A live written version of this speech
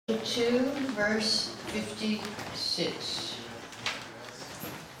2, verse 56.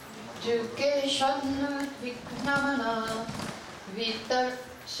 Duke shannu viknamana vitar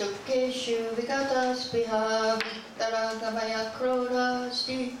sukeshu vigatas biha vitara gavaya kroda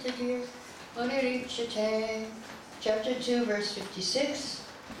stitadir unirichate. Chapter 2, verse 56.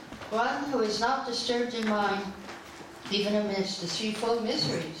 One who is not disturbed in mind, even amidst the threefold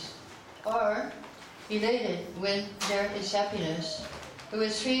miseries, or elated when there is happiness, who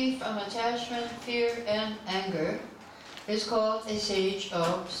is free from attachment, fear, and anger, is called a sage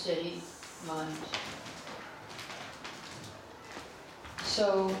of steady mind.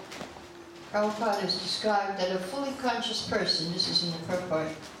 So, Prabhupada has described that a fully conscious person, this is in the purport,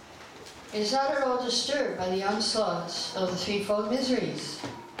 is not at all disturbed by the onslaughts of the threefold miseries,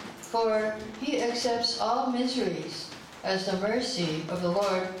 for he accepts all miseries as the mercy of the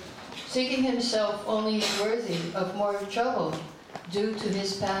Lord, thinking himself only worthy of more trouble due to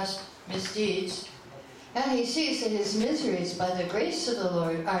his past misdeeds, and he sees that his miseries by the grace of the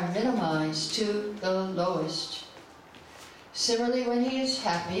Lord are minimized to the lowest. Similarly, when he is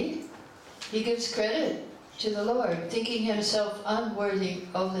happy, he gives credit to the Lord, thinking himself unworthy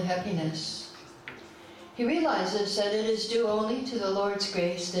of the happiness. He realizes that it is due only to the Lord's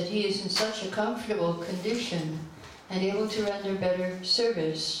grace that he is in such a comfortable condition and able to render better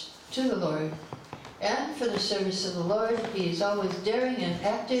service to the Lord. And for the service of the Lord, he is always daring and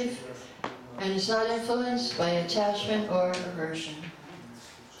active and is not influenced by attachment or aversion.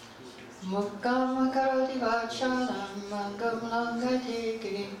 Mukkam karoti vachalam mangam langati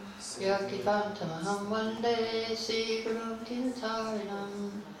kirim yakipantamaham vande si gurum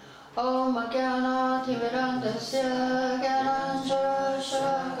tinatarinam Om Jnanati Vedandasya Jnananjara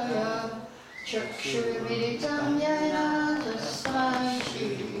Shakaya Chakshurviritam Yena Tasmai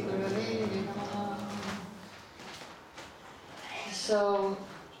Shri Gurave Namaha. So,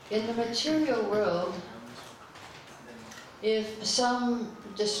 in the material world, if some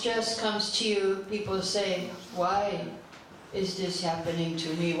distress comes to you, people say, why is this happening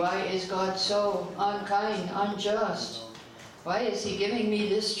to me? Why is God so unkind, unjust? Why is he giving me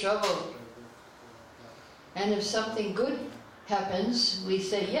this trouble? And if something good happens, we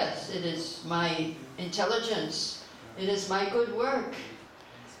say, yes, it is my intelligence. It is my good work.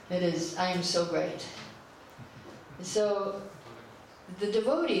 It is, I am so great. So, the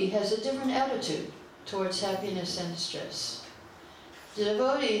devotee has a different attitude towards happiness and distress. The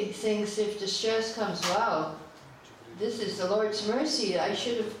devotee thinks if distress comes, wow, this is the Lord's mercy. I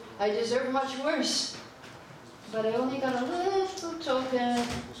deserve much worse. But I only got a little token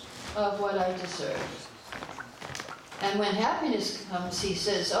of what I deserve. And when happiness comes, he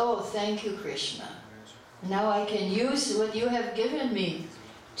says, oh, thank you, Krishna. Now I can use what you have given me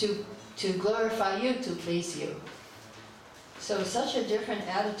to glorify you, to please you. So such a different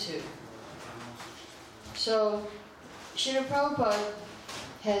attitude. So Srila Prabhupada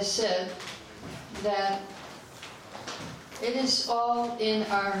has said that it is all in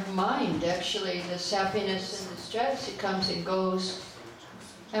our mind, actually, this happiness and distress. It comes and goes,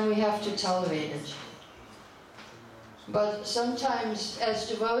 and we have to tolerate it. But sometimes, as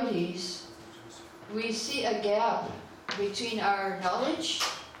devotees, we see a gap between our knowledge,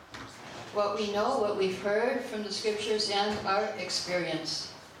 what we know, what we've heard from the scriptures, and our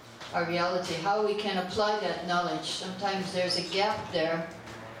experience, our reality, how we can apply that knowledge. Sometimes there's a gap there.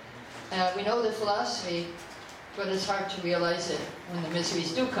 We know the philosophy, but it's hard to realize it when the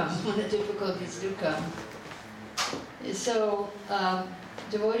miseries do come, when the difficulties do come. So,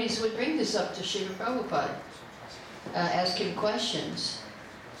 devotees would bring this up to Srila Prabhupada, ask him questions.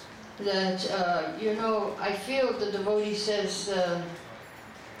 That, I feel, the devotee says,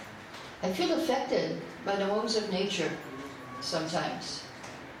 I feel affected by the woes of nature sometimes.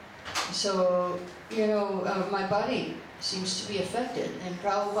 So, my body seems to be affected. And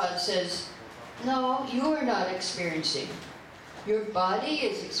Prabhupada says, no, you are not experiencing. Your body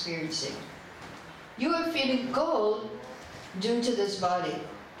is experiencing. You are feeling cold due to this body.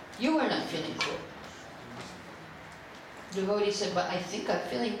 You are not feeling cold. The devotee said, but I think I'm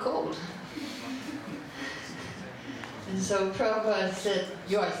feeling cold. And so Prabhupada said,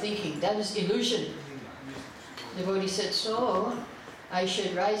 you are thinking, that is illusion. The devotee said, so I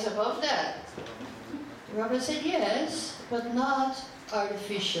should rise above that. Prabhupada said, yes, but not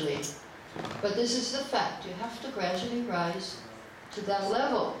artificially. But this is the fact. You have to gradually rise to that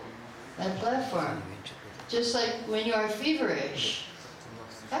level, that platform. Just like when you are feverish.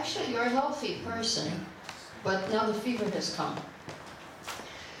 Actually, you're a healthy person, but now the fever has come.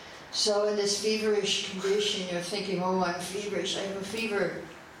 So in this feverish condition, you're thinking, oh, I'm feverish, I have a fever.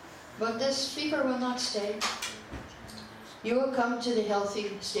 But this fever will not stay. You will come to the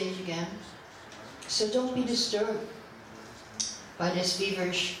healthy stage again. So don't be disturbed by this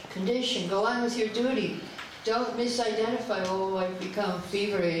feverish condition. Go on with your duty. Don't misidentify, oh, I've become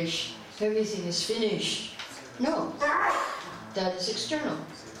feverish, everything is finished. No, that is external.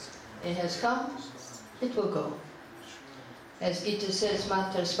 It has come, it will go. As Gita says,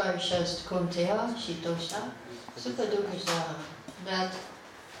 Matra Sparshast Kunteha Shitosha Sukadukasha. That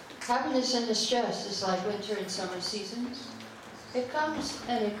happiness and distress is like winter and summer seasons. It comes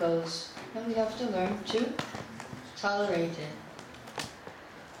and it goes. And we have to learn to tolerate it.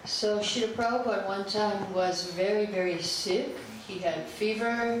 So Srila Prabhupada one time was very, very sick. He had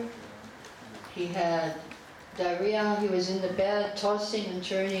fever, he had diarrhea, he was in the bed tossing and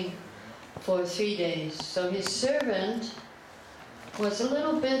turning for 3 days. So his servant was a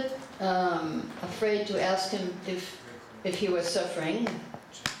little bit afraid to ask him if he was suffering.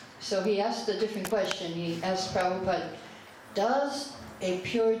 So he asked a different question. He asked Prabhupada, does a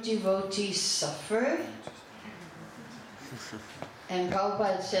pure devotee suffer? And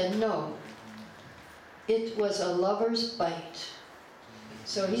Prabhupada said, no. It was a lover's bite.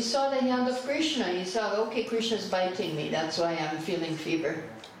 So he saw the hand of Krishna. He saw, okay, Krishna's biting me. That's why I'm feeling fever.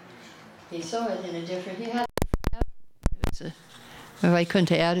 He saw it in a different, he had a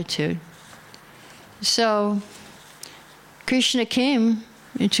Vaikuntha attitude. So Krishna came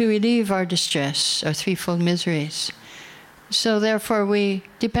to relieve our distress, our threefold miseries. So therefore we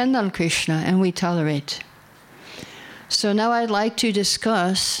depend on Krishna and we tolerate. So now I'd like to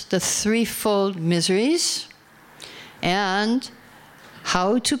discuss the threefold miseries and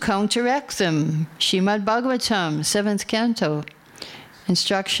how to counteract them. Srimad Bhagavatam, 7th canto,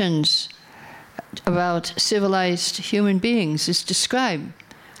 instructions about civilized human beings is described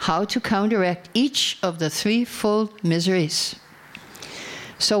how to counteract each of the threefold miseries.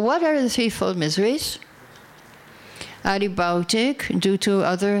 So what are the threefold miseries? Adi Bhautik, due to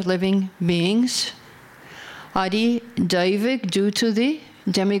other living beings. Adi Daivik, due to the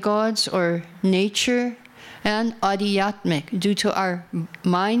demigods or nature. And Adhyatmic, due to our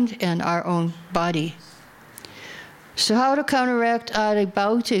mind and our own body. So how to counteract Adi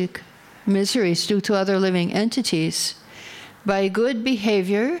Bhautik miseries due to other living entities? By good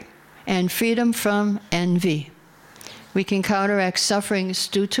behavior and freedom from envy. We can counteract sufferings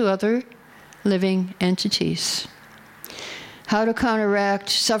due to other living entities. How to counteract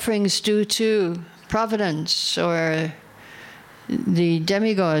sufferings due to providence or the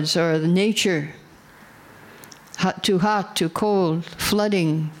demigods or the nature. Hot, too cold,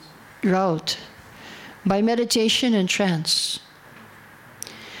 flooding, drought. By meditation and trance.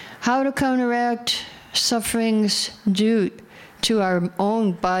 How to counteract sufferings due to our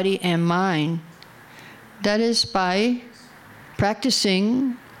own body and mind. That is by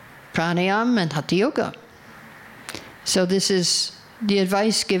practicing pranayama and hatha yoga. So this is the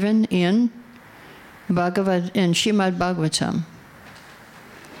advice given in Srimad Bhagavatam.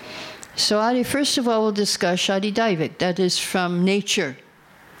 So Adi, first of all, we'll discuss Adi Daivik, that is from nature.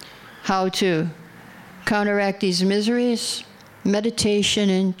 How to counteract these miseries,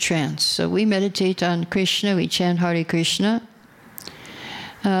 meditation and trance. So we meditate on Krishna, we chant Hare Krishna.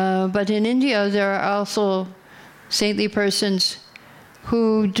 But in India, there are also saintly persons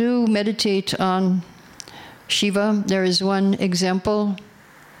who do meditate on Shiva. There is one example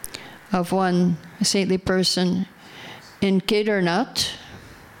of one saintly person in Kedarnath,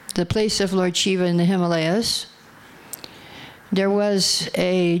 the place of Lord Shiva in the Himalayas. There was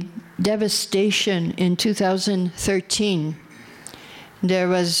a devastation in 2013. There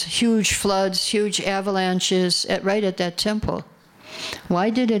was huge floods, huge avalanches right at that temple. Why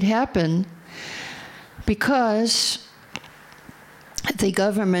did it happen? Because the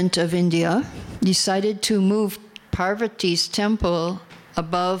government of India decided to move Parvati's temple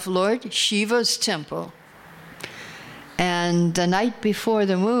above Lord Shiva's temple. And the night before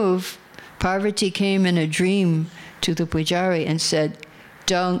the move, Parvati came in a dream to the pujari and said,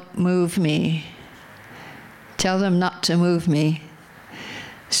 "Don't move me. Tell them not to move me."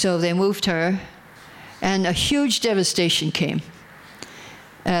 So they moved her, and a huge devastation came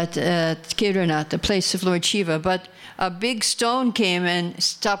at Kedarnath, the place of Lord Shiva. But a big stone came and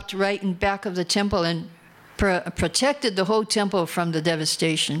stopped right in back of the temple and protected the whole temple from the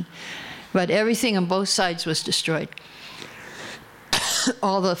devastation. But everything on both sides was destroyed.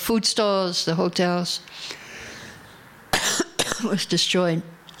 All the food stalls, the hotels was destroyed.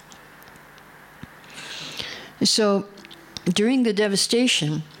 So during the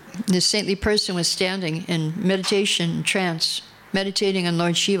devastation, this saintly person was standing in meditation, trance, meditating on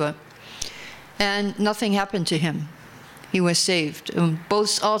Lord Shiva, and nothing happened to him. He was saved.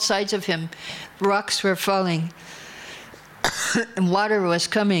 All sides of him, rocks were falling. And water was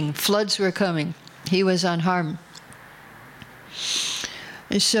coming, floods were coming. He was unharmed.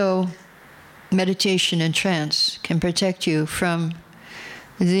 So meditation and trance can protect you from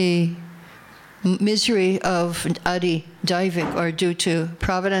the misery of adi daivik, or due to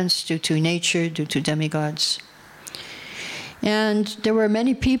providence, due to nature, due to demigods. And there were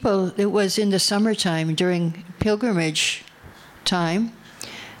many people, it was in the summertime during pilgrimage time,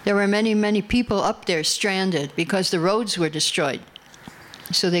 there were many, many people up there stranded because the roads were destroyed.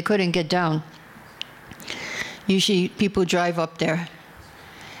 So they couldn't get down. Usually people drive up there.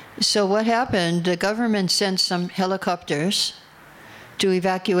 So what happened, the government sent some helicopters to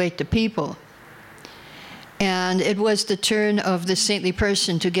evacuate the people. And it was the turn of the saintly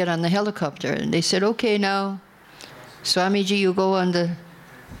person to get on the helicopter. And they said, okay, now, Swamiji, you go on the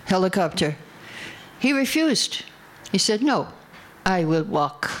helicopter. He refused. He said, no, I will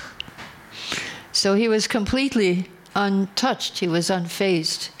walk. So he was completely untouched. He was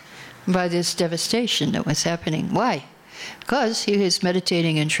unfazed by this devastation that was happening. Why? Because he was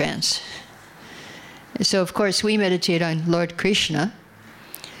meditating in trance. So, of course, we meditate on Lord Krishna,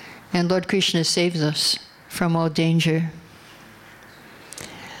 and Lord Krishna saves us from all danger.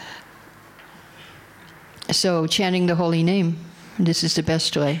 So, chanting the holy name, this is the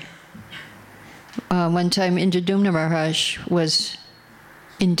best way. One time, Indradumna Maharaj was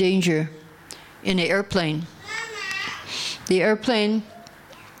in danger in an airplane. The airplane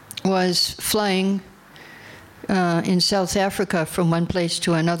was flying in South Africa from one place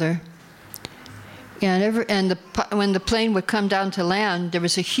to another. And when the plane would come down to land, there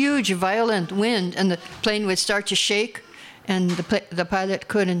was a huge, violent wind, and the plane would start to shake, and the pilot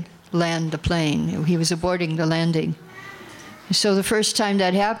couldn't land the plane. He was aborting the landing. So the first time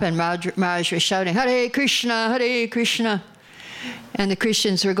that happened, Maharaj was shouting, Hare Krishna, Hare Krishna. And the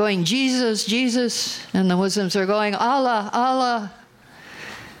Christians were going, Jesus, Jesus. And the Muslims were going, Allah, Allah.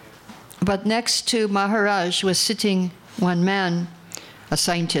 But next to Maharaj was sitting one man, a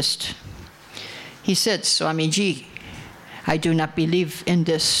scientist. He said, Swamiji, I do not believe in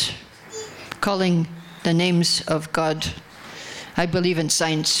this, calling the names of God. I believe in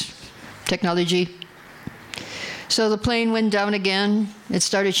science, technology. So the plane went down again. It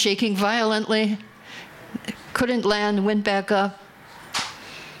started shaking violently. Couldn't land, went back up.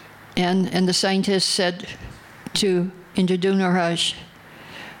 And the scientist said to Indradumna Maharaj,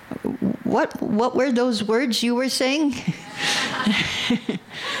 what were those words you were saying?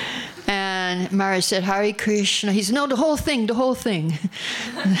 And Maharaj said, Hare Krishna. He said, no, the whole thing, the whole thing.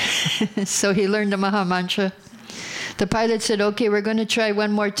 So he learned the Maha Mantra. The pilot said, okay, we're going to try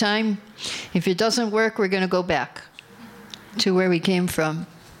one more time. If it doesn't work, we're going to go back to where we came from.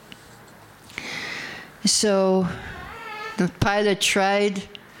 So the pilot tried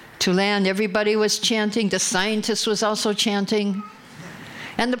to land. Everybody was chanting. The scientist was also chanting.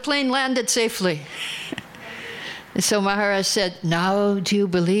 And the plane landed safely. So Maharaj said, now do you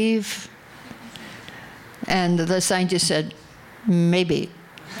believe? And the scientist said, maybe.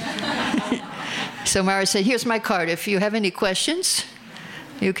 So Maharaj said, here's my card. If you have any questions,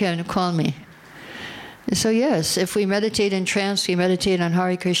 you can call me. So yes, if we meditate in trance, we meditate on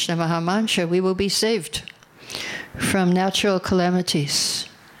Hare Krishna Maha Mantra, we will be saved from natural calamities.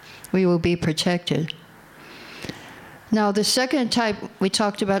 We will be protected. Now the second type, we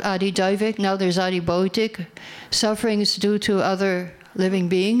talked about Adi Daivik, now there's Adi Bhautik, sufferings due to other living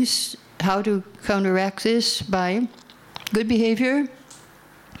beings. How to counteract this? By good behavior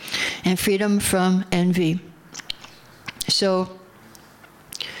and freedom from envy. So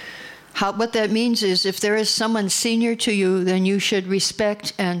what that means is if there is someone senior to you, then you should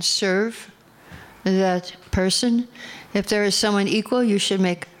respect and serve that person. If there is someone equal, you should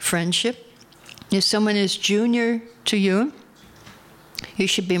make friendship. If someone is junior to you, you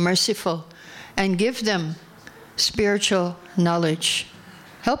should be merciful and give them spiritual knowledge.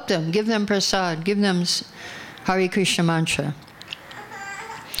 Help them, give them prasad, give them Hare Krishna mantra.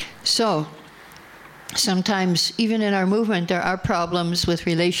 So, sometimes, even in our movement, there are problems with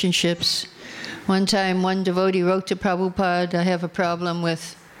relationships. One time, one devotee wrote to Prabhupada, I have a problem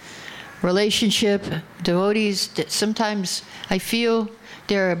with relationship. Devotees, sometimes I feel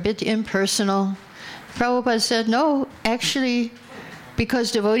they're a bit impersonal. Prabhupada said, no, actually,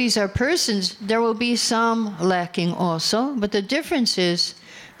 because devotees are persons, there will be some lacking also. But the difference is,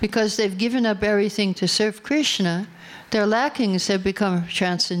 because they've given up everything to serve Krishna, their lackings have become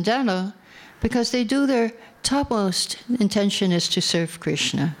transcendental, because they do their topmost intention is to serve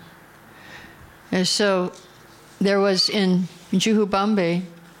Krishna. And so there was in Juhu, Bombay,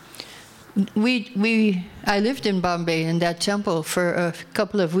 I lived in Bombay in that temple for a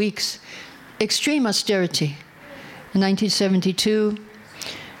couple of weeks, extreme austerity. in 1972,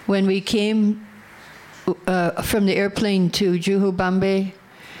 when we came from the airplane to Juhu, Bombay,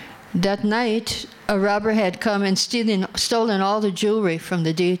 that night a robber had come and stolen all the jewelry from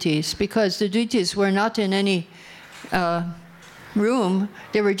the deities, because the deities were not in any room,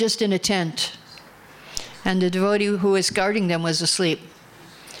 they were just in a tent. And the devotee who was guarding them was asleep.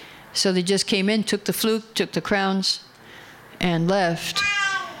 So they just came in, took the flute, took the crowns, and left.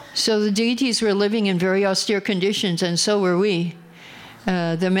 So the deities were living in very austere conditions, and so were we.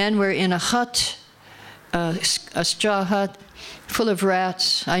 The men were in a hut, a straw hut, full of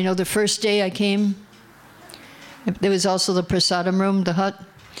rats. I know the first day I came, there was also the prasadam room, the hut,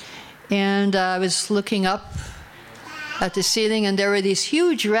 and I was looking up at the ceiling, and there were these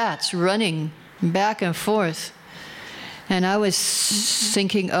huge rats running back and forth. And I was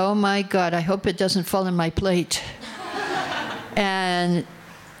thinking, oh my God, I hope it doesn't fall in my plate. And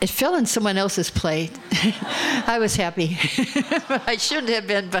it fell in someone else's plate. I was happy. I shouldn't have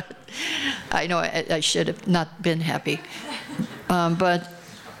been, but I know I should have not been happy. But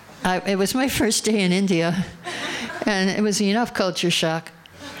it was my first day in India, and it was enough culture shock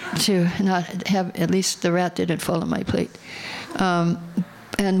to not have, at least the rat didn't fall on my plate.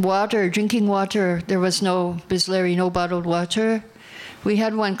 And water, drinking water, there was no Bisleri, no bottled water. We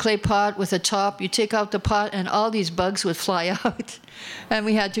had one clay pot with a top. You take out the pot and all these bugs would fly out. And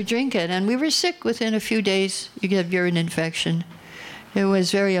we had to drink it. And we were sick within a few days. You get urine infection. It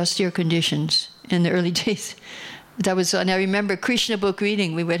was very austere conditions in the early days. That was, and I remember Krišna book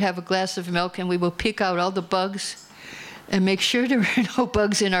reading. We would have a glass of milk and we would pick out all the bugs and make sure there were no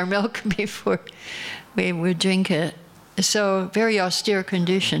bugs in our milk before we would drink it. So very austere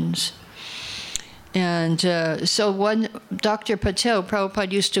conditions. And so one Dr. Patel,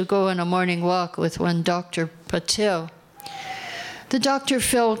 Prabhupada used to go on a morning walk with one Dr. Patel. The doctor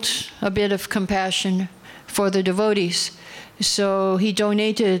felt a bit of compassion for the devotees. So he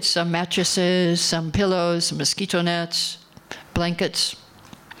donated some mattresses, some pillows, some mosquito nets, blankets.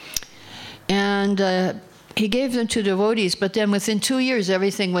 And he gave them to devotees, but then within 2 years,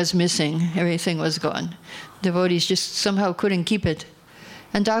 everything was missing. Everything was gone. Devotees just somehow couldn't keep it.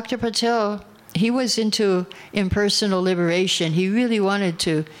 And Dr. Patel, he was into impersonal liberation. He really wanted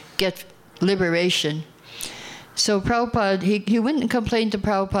to get liberation. So Prabhupada, he went and complained to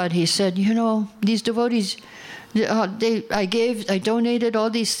Prabhupada. He said, you know, these devotees, I donated all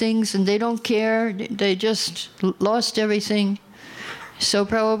these things and they don't care. They just lost everything. So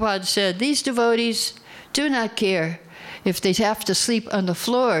Prabhupada said, these devotees do not care if they have to sleep on the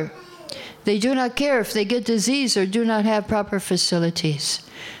floor. They do not care if they get disease or do not have proper facilities.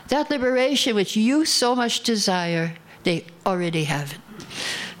 That liberation which you so much desire, they already have it.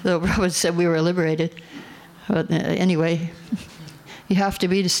 So Prabhupada said we were liberated. But anyway, you have to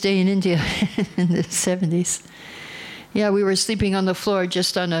be to stay in India in the 70s. Yeah, we were sleeping on the floor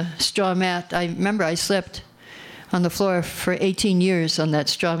just on a straw mat. I remember I slept on the floor for 18 years on that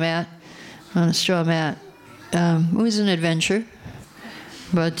straw mat, on a straw mat. It was an adventure,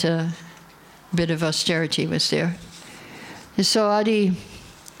 but a bit of austerity was there. So Adi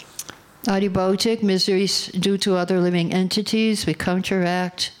Bhautik, miseries due to other living entities, we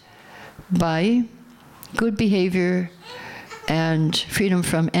counteract by good behavior and freedom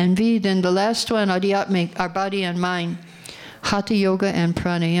from envy. Then the last one, Adhyatmik, our body and mind, Hatha Yoga and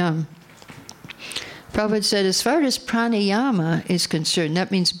Pranayama. Prabhupada said, as far as pranayama is concerned,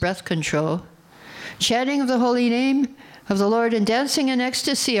 that means breath control, chanting of the holy name of the Lord and dancing in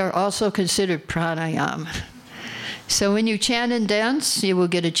ecstasy are also considered pranayama. So when you chant and dance, you will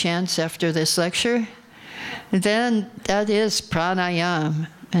get a chance after this lecture. Then that is pranayama,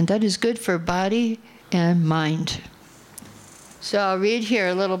 and that is good for body and mind. So I'll read here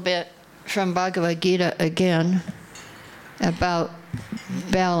a little bit from Bhagavad Gita again about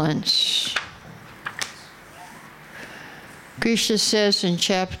balance. Krišna says in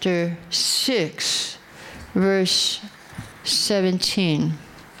chapter 6, verse 17,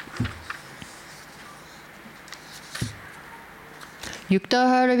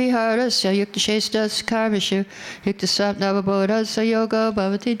 Yuktahara viharasya yuktashestas karmashu yuktasapnavabodhasya yoga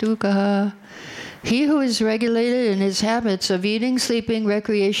bhavati dukkha. He who is regulated in his habits of eating, sleeping,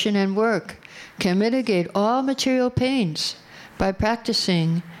 recreation, and work can mitigate all material pains by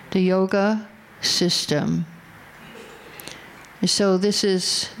practicing the yoga system. So this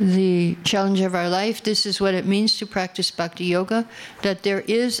is the challenge of our life. This is what it means to practice bhakti yoga, that there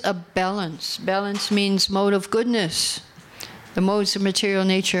is a balance. Balance means mode of goodness. The modes of material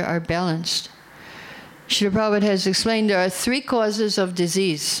nature are balanced. Srila Prabhupada has explained there are 3 causes of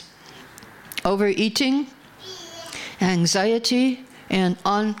disease: overeating, anxiety, and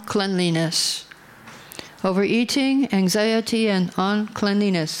uncleanliness. Overeating, anxiety, and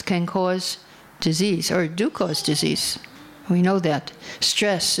uncleanliness can cause disease, or do cause disease. We know that.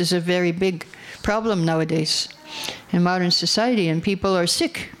 Stress is a very big problem nowadays in modern society, and people are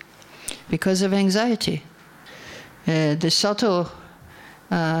sick because of anxiety. The subtle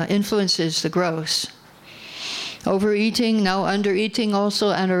influences the gross. Overeating, now undereating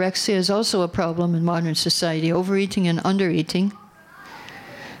also, anorexia is also a problem in modern society, overeating and undereating.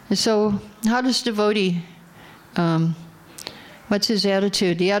 And so, how does devotee, what's his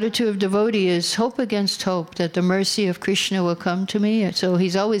attitude? The attitude of devotee is hope against hope, that the mercy of Krishna will come to me. So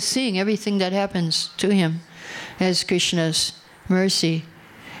he's always seeing everything that happens to him as Krishna's mercy.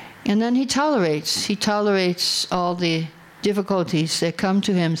 And then he tolerates all the difficulties that come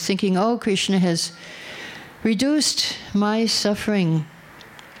to him, thinking, oh, Krishna has reduced my suffering.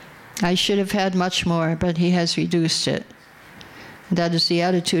 I should have had much more, but he has reduced it. That is the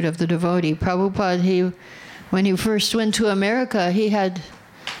attitude of the devotee. Prabhupada, when he first went to America, he had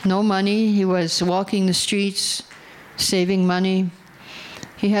no money. He was walking the streets, saving money.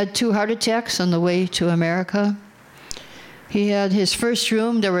 He had 2 heart attacks on the way to America. He had his first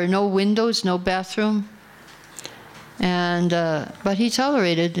room. There were no windows, no bathroom. But he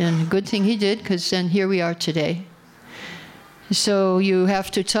tolerated, and good thing he did, because then here we are today. So you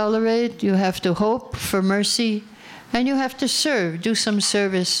have to tolerate, you have to hope for mercy, and you have to serve, do some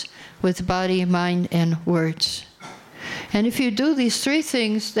service with body, mind, and words. And if you do these 3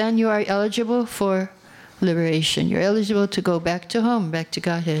 things, then you are eligible for liberation. You're eligible to go back to home, back to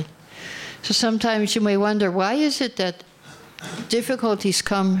Godhead. So sometimes you may wonder, why is it that difficulties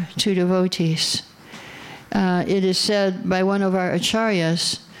come to devotees? It is said by one of our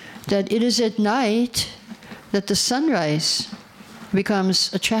acharyas that it is at night that the sunrise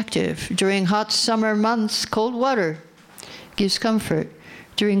becomes attractive. During hot summer months, cold water gives comfort.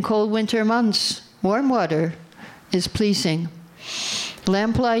 During cold winter months, warm water is pleasing.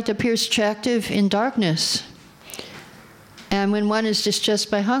 Lamplight appears attractive in darkness. And when one is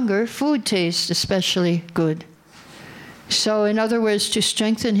distressed by hunger, food tastes especially good. So, in other words, to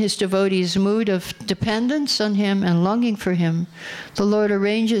strengthen his devotee's mood of dependence on him and longing for him, the Lord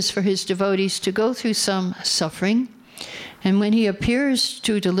arranges for his devotees to go through some suffering. And when he appears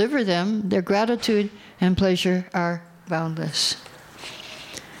to deliver them, their gratitude and pleasure are boundless.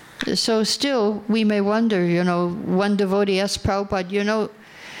 So still, we may wonder, one devotee asked Prabhupada,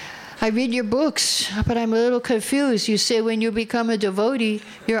 I read your books, but I'm a little confused. You say when you become a devotee,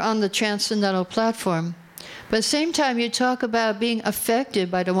 you're on the transcendental platform. But at the same time, you talk about being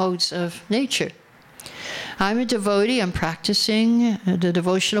affected by the modes of nature. I'm a devotee, I'm practicing the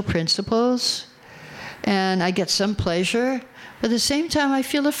devotional principles, and I get some pleasure, but at the same time, I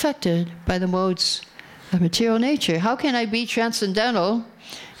feel affected by the modes of material nature. How can I be transcendental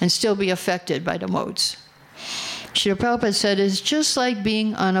and still be affected by the modes? Srila Prabhupada said, it's just like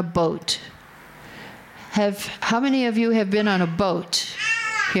being on a boat. How many of you have been on a boat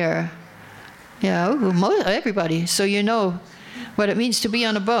here? Yeah, everybody. So you know what it means to be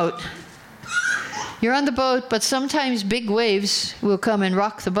on a boat. You're on the boat, but sometimes big waves will come and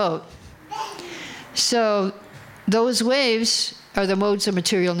rock the boat. So those waves are the modes of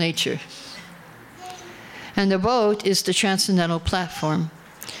material nature. And the boat is the transcendental platform.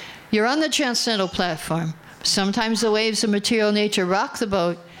 You're on the transcendental platform. Sometimes the waves of material nature rock the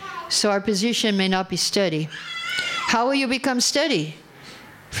boat, so our position may not be steady. How will you become steady?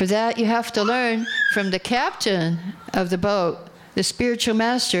 For that, you have to learn from the captain of the boat, the spiritual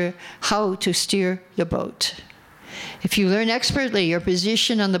master, how to steer the boat. If you learn expertly, your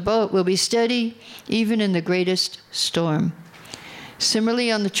position on the boat will be steady even in the greatest storm.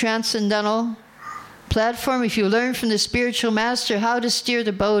 Similarly, on the transcendental platform, if you learn from the spiritual master how to steer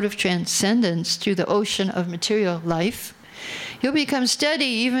the boat of transcendence through the ocean of material life, you'll become steady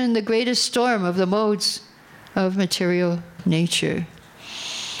even in the greatest storm of the modes of material nature.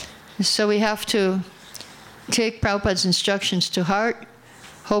 So we have to take Prabhupada's instructions to heart,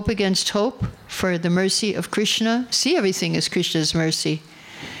 hope against hope for the mercy of Krishna, see everything as Krishna's mercy,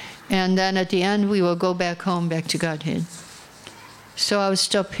 and then at the end we will go back home, back to Godhead. So I'll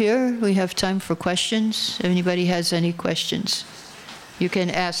stop here. We have time for questions. If anybody has any questions, you can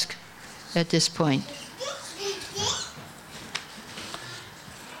ask at this point.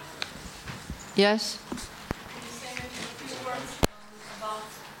 Yes?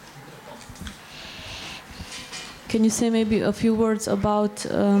 Can you say maybe a few words about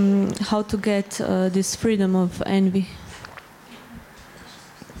how to get this freedom of envy?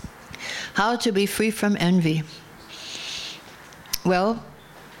 How to be free from envy? Well,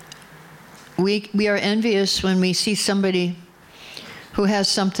 we are envious when we see somebody who has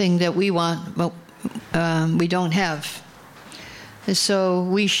something that we want, but we don't have. So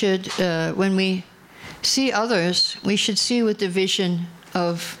we should, when we see others, we should see with the vision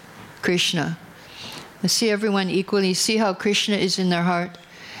of Krishna. See everyone equally, see how Krishna is in their heart,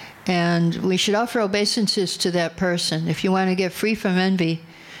 and we should offer obeisances to that person. If you want to get free from envy,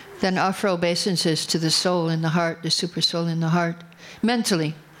 then offer obeisances to the soul in the heart, the super soul in the heart,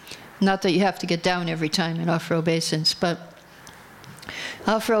 mentally. Not that you have to get down every time and offer obeisance, but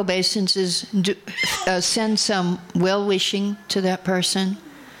offer obeisances, send some well-wishing to that person,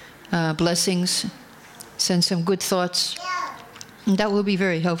 blessings, send some good thoughts. And that will be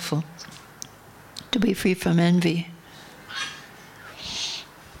very helpful to be free from envy.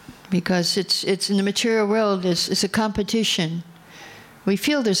 Because it's in the material world, it's a competition. We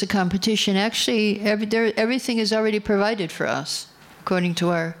feel there's a competition. Actually, everything is already provided for us, according to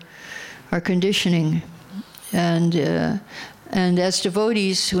our conditioning. And as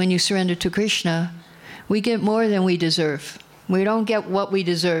devotees, when you surrender to Krishna, we get more than we deserve. We don't get what we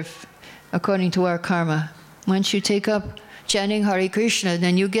deserve, according to our karma. Once you take up chanting Hare Krishna,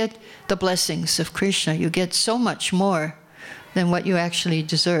 then you get the blessings of Krishna. You get so much more than what you actually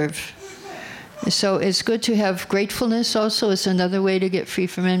deserve. So it's good to have gratefulness also. It's another way to get free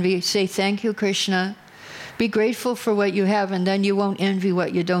from envy. Say, thank you, Krishna. Be grateful for what you have, and then you won't envy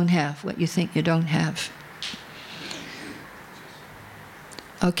what you don't have, what you think you don't have.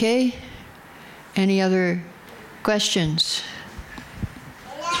 Okay? Any other questions?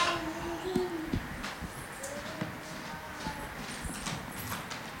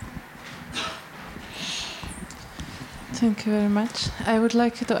 Thank you very much. I would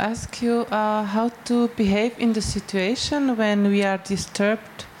like to ask you how to behave in the situation when we are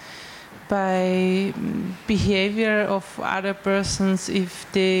disturbed by behavior of other persons, if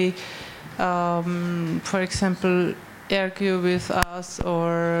they, for example, argue with us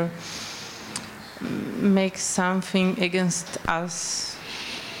or make something against us.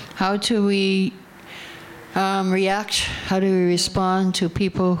 How do we react? How do we respond to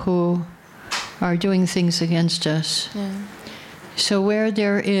people who are doing things against us? Yeah. So where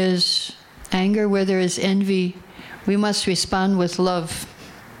there is anger, where there is envy, we must respond with love,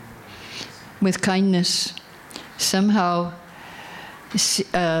 with kindness. Somehow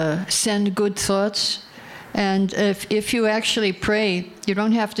send good thoughts. And if you actually pray, you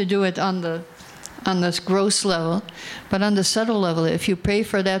don't have to do it on the gross level, but on the subtle level. If you pray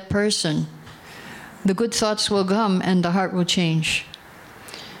for that person, the good thoughts will come and the heart will change.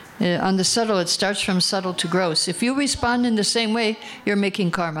 On the subtle, it starts from subtle to gross. If you respond in the same way, you're making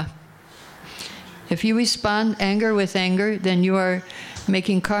karma. If you respond anger with anger, then you are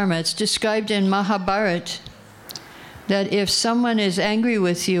making karma. It's described in Mahabharata that if someone is angry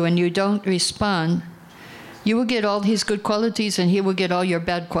with you and you don't respond, you will get all his good qualities and he will get all your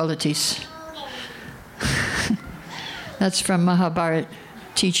bad qualities. That's from Mahabharata,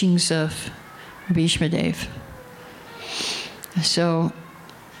 teachings of Bhishma Dev. So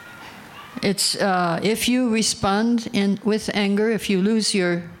it's if you respond with anger, if you lose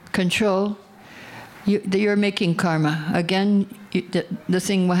your control, you're making karma. Again, the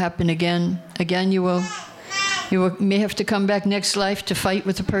thing will happen again. Again, you may have to come back next life to fight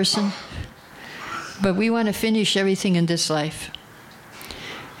with the person. But we want to finish everything in this life.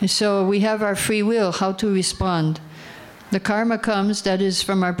 And so we have our free will, how to respond. The karma comes, that is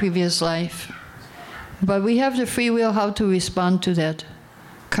from our previous life. But we have the free will how to respond to that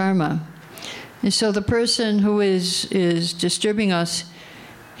karma. And so the person who is disturbing us,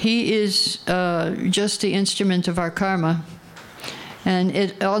 he is just the instrument of our karma. And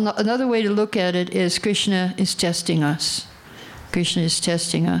another way to look at it is Krishna is testing us. Krishna is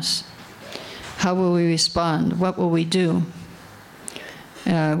testing us. How will we respond? What will we do?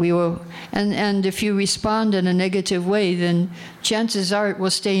 We will, and if you respond in a negative way, then chances are it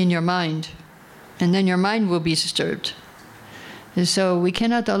will stay in your mind, and then your mind will be disturbed. And so we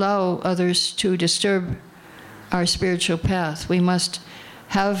cannot allow others to disturb our spiritual path. We must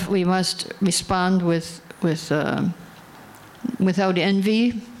respond without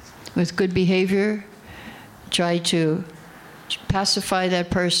envy, with good behavior. Try to pacify that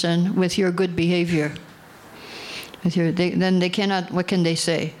person with your good behavior. Then they cannot. What can they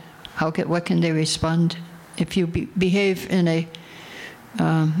say? What can they respond if you behave in a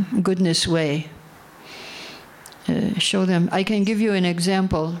goodness way? Show them. I can give you an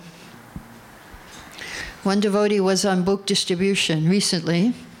example. One devotee was on book distribution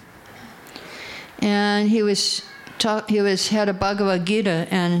recently, and he had a Bhagavad Gita,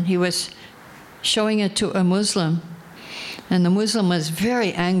 and he was showing it to a Muslim, and the Muslim was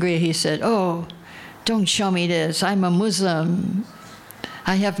very angry. He said, "Oh, don't show me this. I'm a Muslim.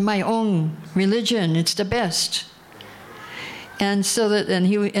 I have my own religion. It's the best. And so that,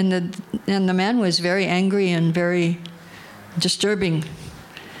 and the man was very angry and very disturbing.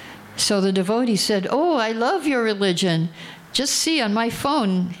 So the devotee said, "Oh, I love your religion. Just see, on my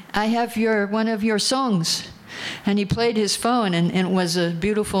phone, I have one of your songs." And he played his phone, and it was a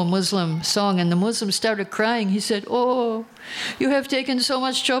beautiful Muslim song. And the Muslim started crying. He said, "Oh, you have taken so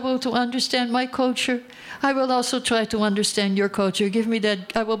much trouble to understand my culture. I will also try to understand your culture. Give me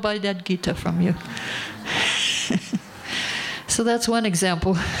that, I will buy that Gita from you." So that's one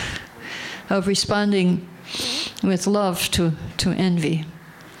example of responding with love to envy.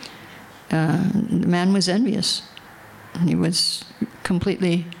 The man was envious. He was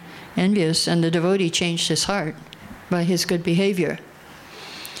completely envious, and the devotee changed his heart by his good behavior.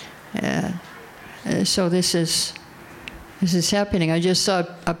 So this is happening. I just saw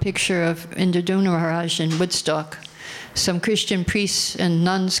a picture of Indraduna Maharaj in Woodstock. Some Christian priests and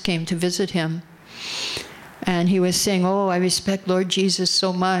nuns came to visit him, and he was saying, "Oh, I respect Lord Jesus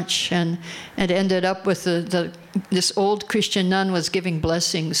so much," and it ended up with this old Christian nun was giving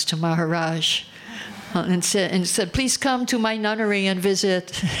blessings to Maharaj. And said, "Please come to my nunnery and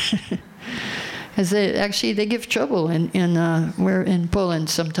visit." Because they give trouble we're in Poland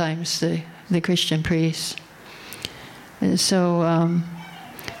sometimes, the Christian priests. And so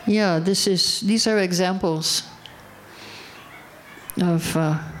yeah, these are examples of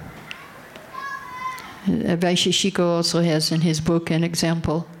Vaisheshika also has in his book an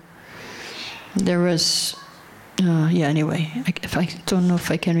example. There was anyway, I don't know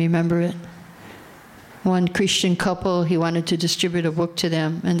if I can remember it. One Christian couple, he wanted to distribute a book to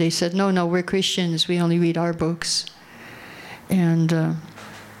them, and they said, no, we're Christians, we only read our books. And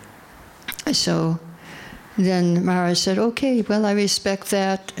so then Maharaj said, "Okay, well, I respect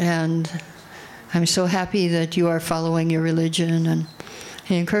that, and I'm so happy that you are following your religion," and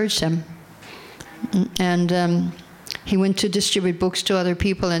he encouraged them. And he went to distribute books to other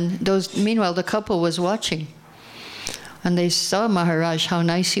people, and meanwhile, the couple was watching. And they saw Maharaj, how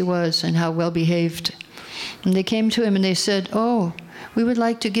nice he was and how well behaved. And they came to him and they said, "Oh, we would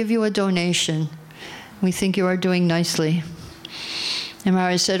like to give you a donation. We think you are doing nicely." And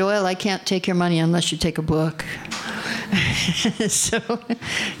Maharaj said, "Well, I can't take your money unless you take a book." So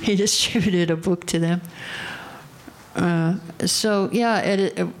he distributed a book to them. So yeah,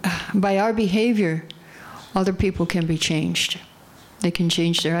 by our behavior, other people can be changed. They can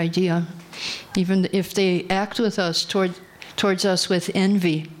change their idea. Even if they act with us towards us with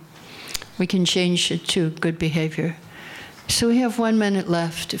envy, we can change it to good behavior. So we have 1 minute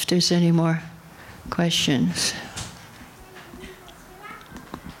left if there's any more questions.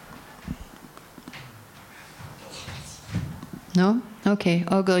 No? Okay,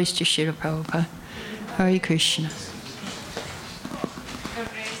 all goes to Srila Prabhupada. Hare Krishna.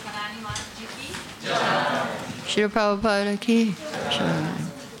 Srila Prabhupada ki.